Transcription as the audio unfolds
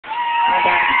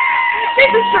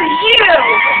This is for you!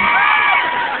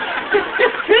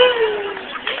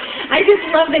 I just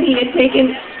love that he had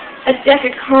taken a deck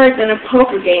of cards and a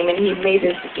poker game and he made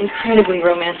this incredibly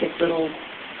romantic little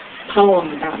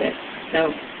poem about it.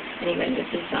 So, anyway, this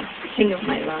is King of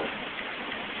My Love.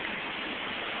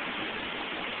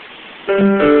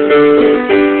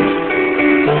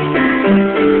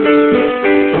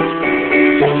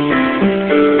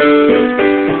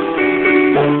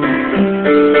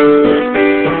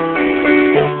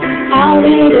 I'll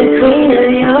be the queen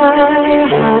of your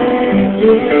heart,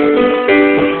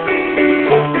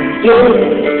 you're the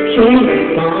king of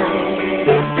mine.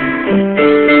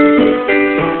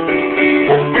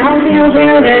 I'll build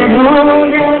that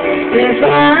home that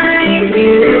defines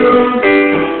you.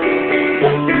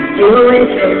 Do it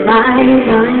for my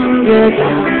hunger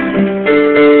time.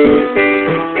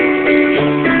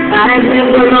 I've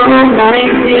lived a long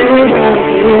life to love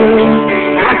you.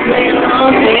 I play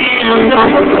long hands on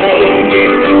the way.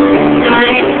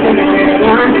 Night and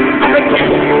night, I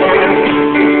pretend now.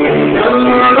 No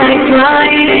more like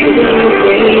trying to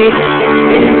breathe.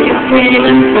 If you feel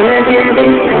uncertain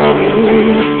inside me,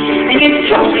 and you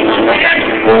trust me like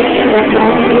your hands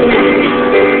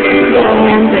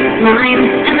are mine,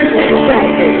 and the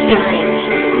sunlight that shines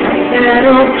like that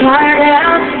old card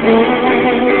out there.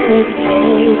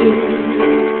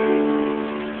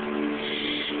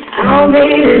 I'll be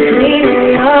the queen of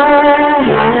your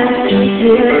heart,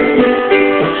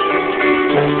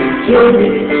 you're the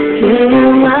king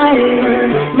of my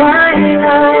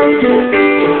love.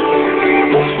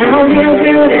 I'll build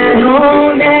through that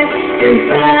hole that's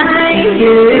inside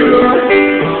you.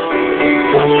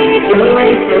 You'll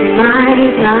wait for my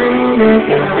time to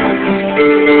come.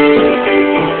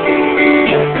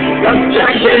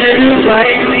 Obsession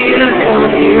inside me to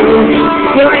help you.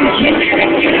 You're in you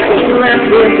left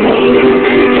with me.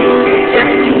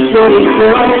 Just to show you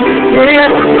girl, there's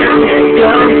nothing to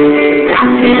go.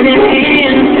 Nothing in the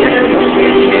answer.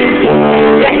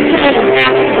 Just to have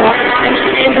fun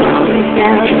and all we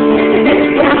have. This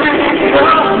time,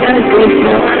 all the good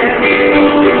love.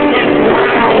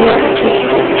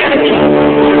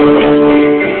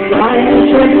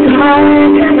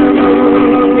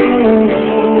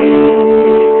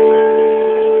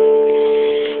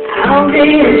 I'll be the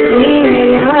queen of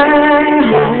your heart,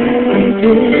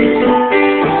 you're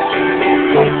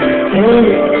the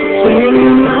king of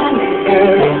my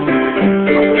love.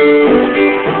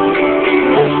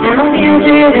 I'll give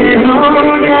you the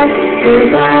home that's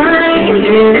behind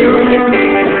you.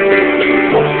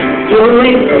 You'll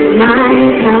wait for my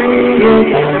time to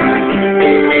come.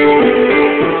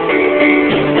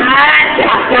 I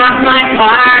chopped off my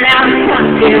part out of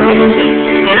costume,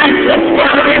 and I slipped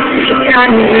down this seat on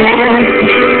the ass.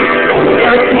 The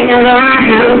king of our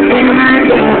house in my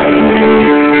garden.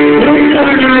 You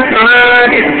turned our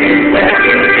car into that.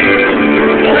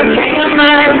 You're the king of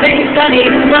my big sunny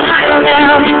smile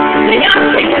now. And you're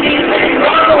king of these big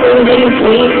golden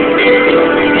feet.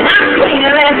 And I'm queen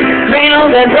of that cradle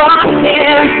that brought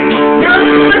here. No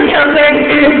one younger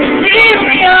to see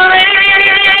me away.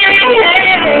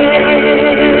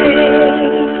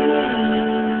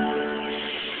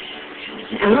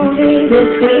 I'll be the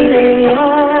queen of your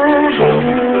heart,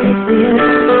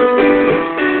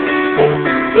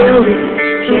 you'll be the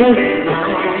king of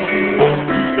mine.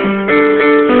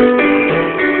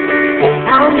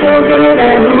 I'll build you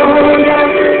that home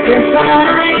that's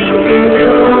beside you.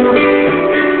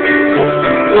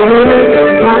 You'll be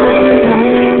mine,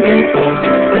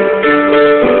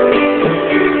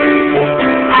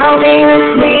 I'll be the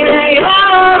queen of your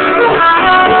heart,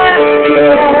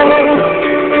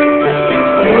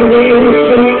 you'll be the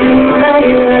king of my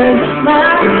love, my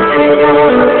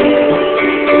love.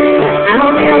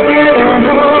 I'll build you that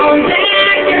home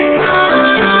that's beside you.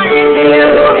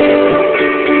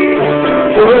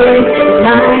 You'll be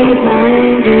my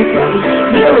time to come.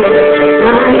 You'll be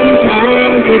my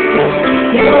time to come.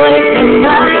 You'll wait for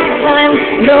my time.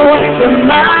 You'll wait for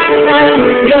my time.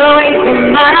 You'll wait for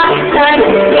my time.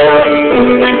 You'll wait for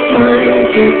my time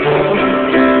to come.